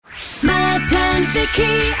and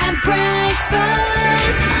Vicky at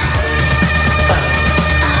breakfast.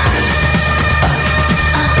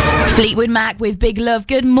 Fleetwood Mac with Big Love.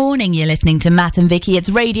 Good morning. You're listening to Matt and Vicky. It's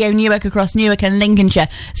Radio Newark across Newark and Lincolnshire.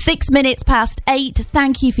 6 minutes past 8.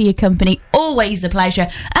 Thank you for your company. Always a pleasure.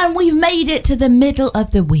 And we've made it to the middle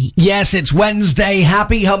of the week. Yes, it's Wednesday.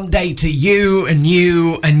 Happy hump day to you and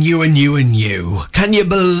you and you and you and you. Can you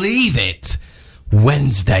believe it?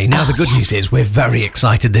 Wednesday. Now, the good news is we're very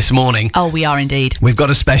excited this morning. Oh, we are indeed. We've got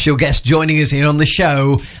a special guest joining us here on the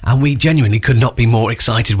show, and we genuinely could not be more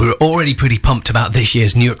excited. We're already pretty pumped about this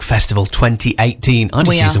year's Newark Festival 2018. I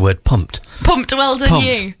just use the word pumped. Pumped, well done Pumped.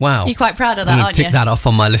 You. Wow. You're quite proud of that, aren't you? Tick that off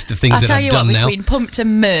on my list of things that I've done now. Between pumped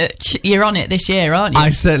and merch, you're on it this year, aren't you? I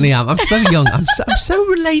certainly am. I'm so young. I'm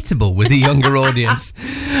so relatable with the younger audience.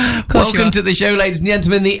 Welcome to the show, ladies and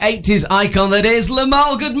gentlemen, the 80s icon that is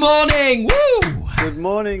Lamar. Good morning. Woo! Good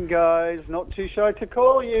morning, guys. Not too shy to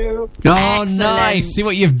call you. Oh, Excellent. nice. See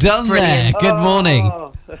what you've done Brilliant. there. Good morning.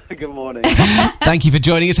 Good morning. Thank you for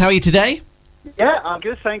joining us. How are you today? Yeah, I'm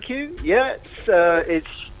good, thank you. Yeah, it's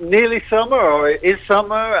nearly summer, or it is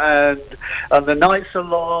summer, and the nights are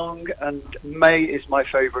long, and May is my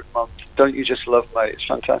favourite month. Don't you just love May? It's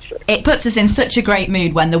fantastic. It puts us in such a great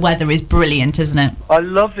mood when the weather is brilliant, isn't it? I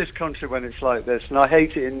love this country when it's like this, and I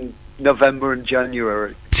hate it in November and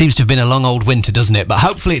January. Seems to have been a long old winter, doesn't it? But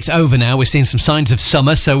hopefully it's over now. We're seeing some signs of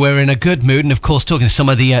summer, so we're in a good mood. And of course, talking to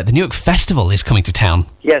summer, the Newark Festival is coming to town.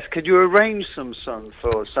 Yes, could you arrange some sun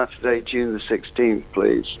for Saturday, June the 16th,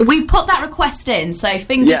 please? We put that request in, so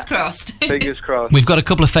fingers crossed. Fingers crossed. We've got a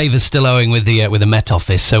couple of favours still owing with the Met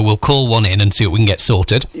Office, so we'll call one in and see what we can get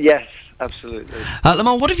sorted. Yes, absolutely.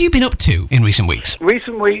 Lamar, what have you been up to in recent weeks?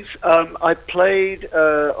 Recent weeks, I played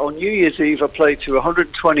on New Year's Eve. I played to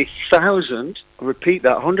 120,000. Repeat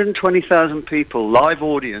that: 120,000 people, live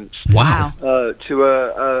audience. Wow! To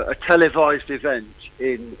a televised event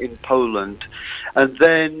in Poland, and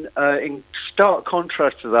then in stark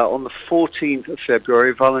contrast to that, on the 14th of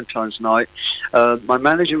February, Valentine's night, my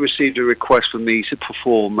manager received a request for me to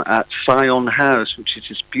perform at Scion House, which is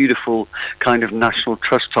this beautiful kind of National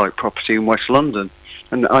Trust type property in West London.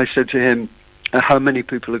 And I said to him, how many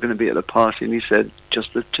people are going to be at the party? And he said,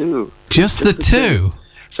 just the two. Just the two?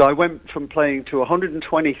 So I went from playing to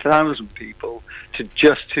 120,000 people to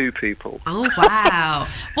just 2 people. Oh, wow.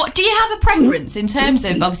 What do you have a preference in terms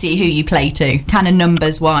of, obviously, who you play to, kind of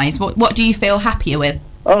numbers-wise? What do you feel happier with?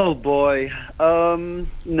 Oh, boy.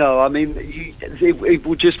 No, I mean, it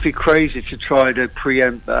would just be crazy to try to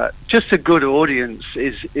preempt that. Just a good audience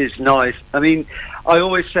is nice. I mean, I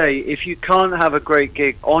always say, if you can't have a great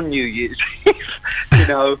gig on New Year's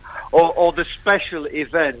Eve, or the special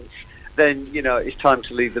events, then, it's time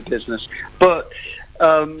to leave the business. But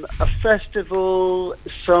a festival,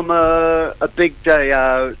 summer, a big day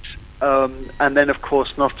out, and then, of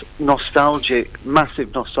course, massive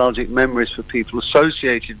nostalgic memories for people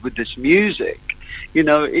associated with this music,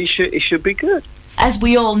 it should be good. As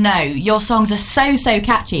we all know, your songs are so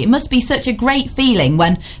catchy. It must be such a great feeling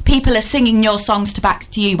when people are singing your songs back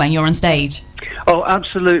to you when you're on stage. Oh,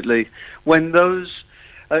 absolutely. When those...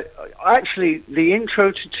 actually, the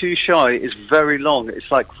intro to Too Shy is very long. It's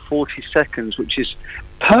like 40 seconds, which is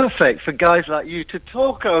perfect for guys like you to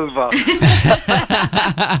talk over.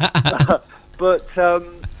 But,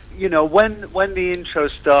 when the intro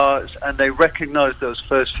starts and they recognise those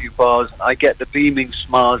first few bars, I get the beaming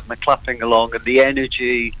smiles and the clapping along and the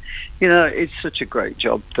energy. It's such a great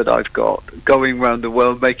job that I've got, going around the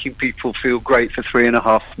world making people feel great for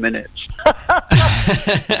 3.5 minutes.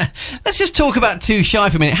 Let's just talk about Too Shy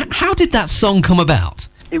for a minute. How did that song come about?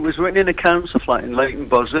 It was written in a council flat in Leighton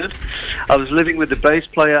Buzzard. I was living with the bass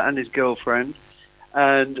player and his girlfriend,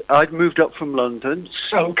 and I'd moved up from London,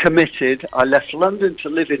 so committed. I left London to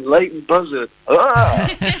live in Leighton Buzzard.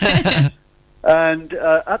 And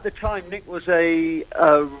at the time, Nick was a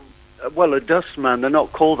dustman. They're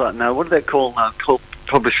not called that now. What are they called now?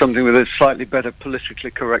 Probably something with a slightly better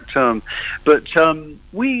politically correct term. But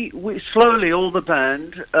we slowly, all the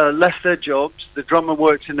band, left their jobs. The drummer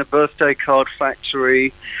worked in a birthday card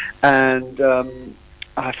factory, and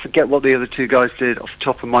I forget what the other 2 guys did off the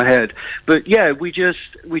top of my head. But yeah, we just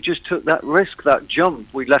took that risk, that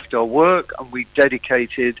jump. We left our work, and we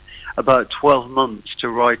dedicated about 12 months to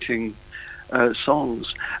writing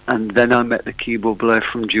songs. And then I met the keyboard player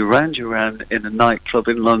from Duran Duran in a nightclub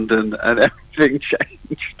in London, and everything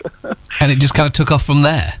changed. And it just kind of took off from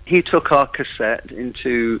there? He took our cassette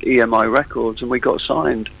into EMI Records, and we got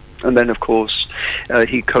signed. And then, of course,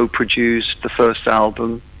 he co-produced the first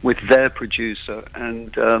album, with their producer,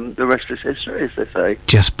 and the rest is history, as they say.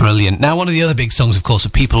 Just brilliant. Now, one of the other big songs, of course,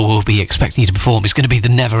 that people will be expecting you to perform is going to be The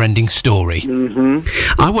Never Ending Story.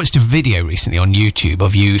 Mm-hmm. I watched a video recently on YouTube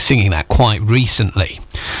of you singing that quite recently.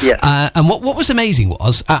 Yeah. And what was amazing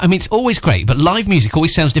was, I mean, it's always great, but live music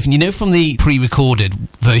always sounds different. You know, from the pre-recorded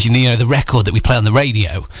version, you know, the record that we play on the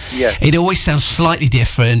radio, Yeah. it always sounds slightly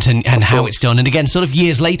different, and how it's done. And again, sort of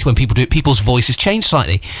years later when people do it, people's voices change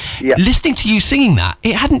slightly. Yeah. Listening to you singing that,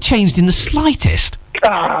 it hadn't changed in the slightest.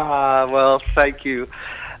 Well, thank you.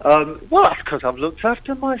 Well, that's because I've looked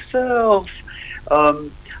after myself.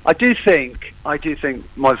 I do think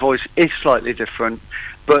my voice is slightly different,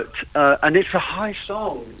 but and it's a high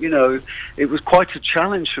song. You know, it was quite a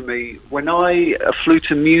challenge for me when I flew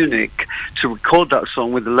to Munich to record that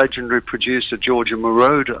song with the legendary producer Giorgio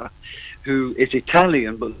Moroder, who is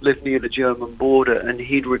Italian but lived near the German border, and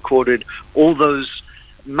he'd recorded all those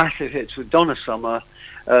massive hits with Donna Summer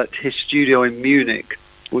at his studio in Munich,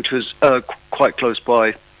 which was quite close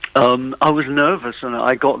by. I was nervous, and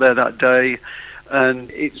I got there that day,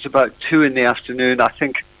 and it was about 2 p.m. I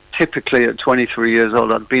think typically at 23 years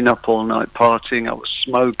old, I'd been up all night partying, I was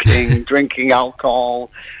smoking, drinking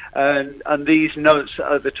alcohol, and these notes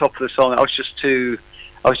at the top of the song, I was just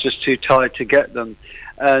too tired to get them.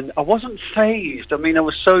 And I wasn't fazed. I mean, I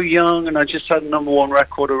was so young, and I just had #1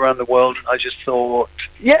 record around the world, and I just thought,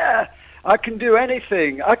 yeah, I can do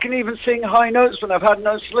anything. I can even sing high notes when I've had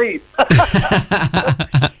no sleep.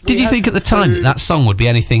 Did you think at the time that song would be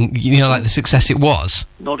anything, you know, like the success it was?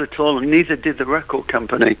 Not at all, and neither did the record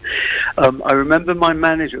company. I remember my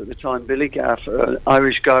manager at the time, Billy Gaff, an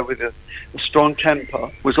Irish guy with a strong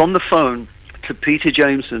temper, was on the phone to Peter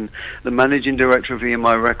Jameson, the managing director of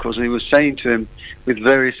EMI Records, and he was saying to him with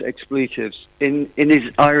various expletives in his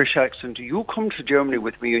Irish accent, "You come to Germany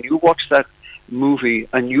with me and you watch that movie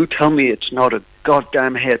and you tell me it's not a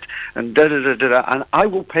goddamn hit, and da-da-da-da-da, and I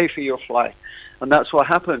will pay for your flight." And that's what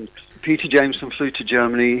happened. Peter Jameson flew to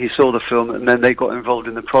Germany, he saw the film, and then they got involved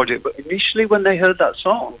in the project. But initially when they heard that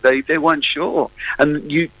song, they weren't sure. And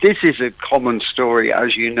this is a common story,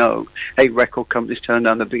 as you know. Hey, record companies turned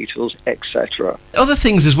down the Beatles, etc. Other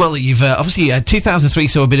things as well that you've, obviously, 2003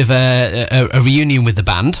 saw a bit of a reunion with the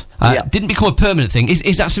band. Yeah. Didn't become a permanent thing.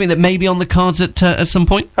 Is that something that may be on the cards at some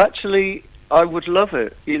point? Actually, I would love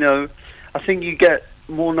it. You know, I think you get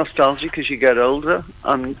more nostalgic as you get older.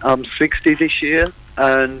 I'm 60 this year,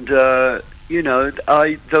 and you know,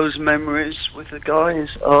 those memories with the guys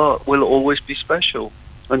will always be special.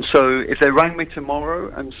 And so, if they rang me tomorrow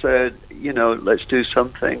and said, you know, let's do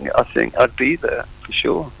something, I think I'd be there for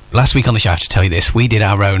sure. Last week on the show, I have to tell you this, we did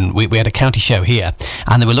our own, we had a county show here,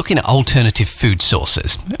 and they were looking at alternative food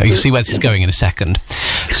sources. You'll see where this is going in a second.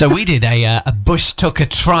 So we did a bush tucker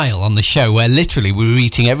trial on the show, where literally we were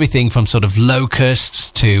eating everything from sort of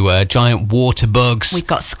locusts to giant water bugs. We've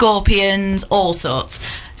got scorpions, all sorts.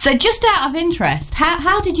 So just out of interest,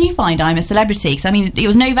 how did you find I'm a Celebrity? Because, I mean, it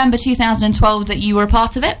was November 2012 that you were a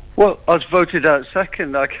part of it? Well, I was voted out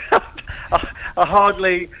second. I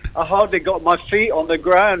hardly got my feet on the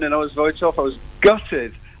ground, and I was voted off. I was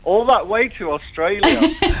gutted. All that way to Australia.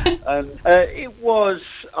 And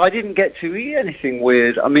I didn't get to eat anything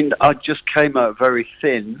weird. I mean, I just came out very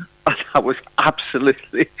thin. I was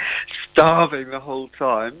absolutely starving the whole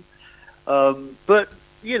time. But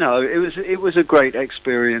you know, it was a great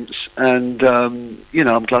experience, and you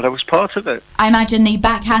know, I'm glad I was part of it. I imagine the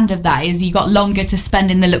backhand of that is you got longer to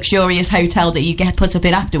spend in the luxurious hotel that you get put up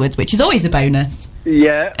in afterwards, which is always a bonus.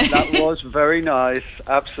 Yeah, that was very nice,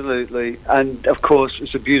 absolutely. And of course,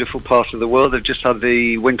 it's a beautiful part of the world. They've just had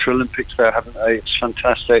the Winter Olympics there, haven't they? It's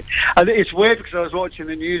fantastic. And it's weird because I was watching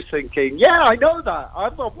the news thinking, yeah, I know that.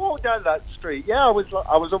 I've walked down that street. Yeah, I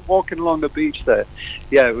was walking along the beach there.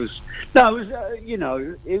 Yeah, it was you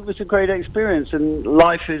know, it was a great experience, and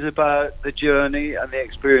life is about the journey and the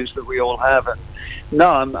experience that we all have. And no,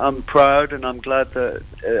 I'm proud, and I'm glad that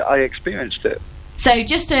I experienced it. So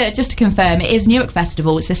just to confirm, it is Newark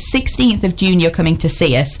Festival. It's the 16th of June. You're coming to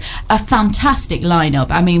see us. A fantastic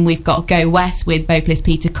lineup. I mean, we've got Go West with vocalist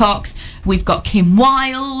Peter Cox. We've got Kim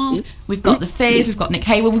Wilde. We've got The Fizz. We've got Nick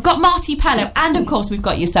Hayward. We've got Marty Pellow. And, of course, we've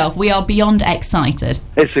got yourself. We are beyond excited.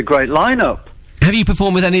 It's a great lineup. Have you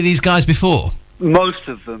performed with any of these guys before? Most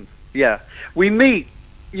of them, yeah. We meet,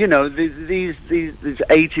 you know, these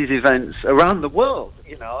 80s events around the world.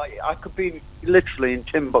 You know, I could be literally in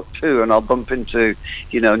Timbuktu and I'll bump into,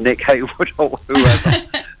 you know, Nick Hayward or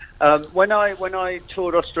whoever. When I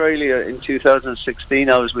toured Australia in 2016,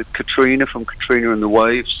 I was with Katrina from Katrina and the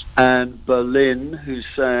Waves, and Berlin, who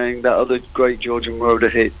sang that other great George and Rhoda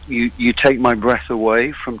hit, "You Take My Breath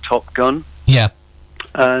Away" from Top Gun. Yeah.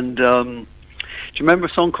 And do you remember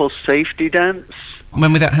a song called Safety Dance?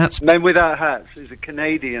 Men Without Hats? Men Without Hats is a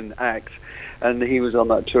Canadian act, and he was on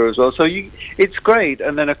that tour as well. So it's great.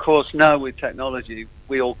 And then, of course, now with technology,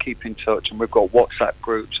 we all keep in touch, and we've got WhatsApp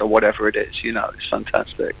groups or whatever it is. You know, it's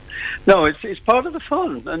fantastic. No, it's part of the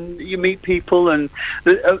fun, and you meet people, and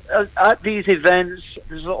at these events,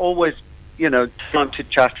 there's always, you know, time to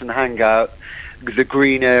chat and hang out, the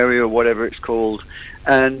green area or whatever it's called.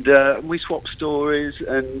 And we swap stories,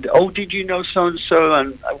 and did you know so-and-so,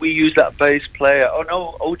 and we use that bass player,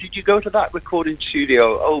 did you go to that recording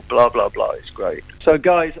studio, blah blah blah. It's great. So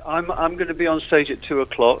guys, I'm going to be on stage at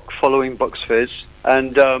 2:00 following Bucks Fizz,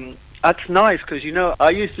 and that's nice, because you know I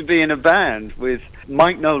used to be in a band with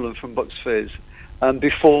Mike Nolan from Bucks Fizz,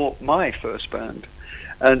 before my first band.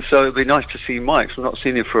 And so it'd be nice to see Mike. I've not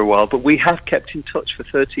seen him for a while, but we have kept in touch for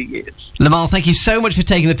 30 years. Lamar, thank you so much for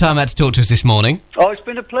taking the time out to talk to us this morning. Oh, it's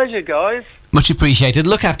been a pleasure, guys. Much appreciated.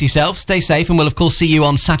 Look after yourself, stay safe, and we'll, of course, see you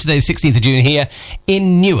on Saturday the 16th of June here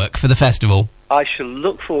in Newark for the festival. I shall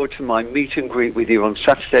look forward to my meet and greet with you on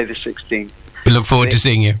Saturday the 16th. We look forward to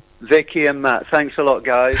seeing you. Vicky and Matt, thanks a lot,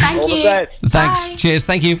 guys. Thank All you. the best. Thanks. Bye. Cheers.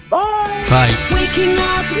 Thank you. Bye. Bye. Waking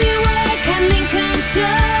up Newark and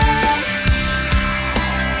Lincolnshire.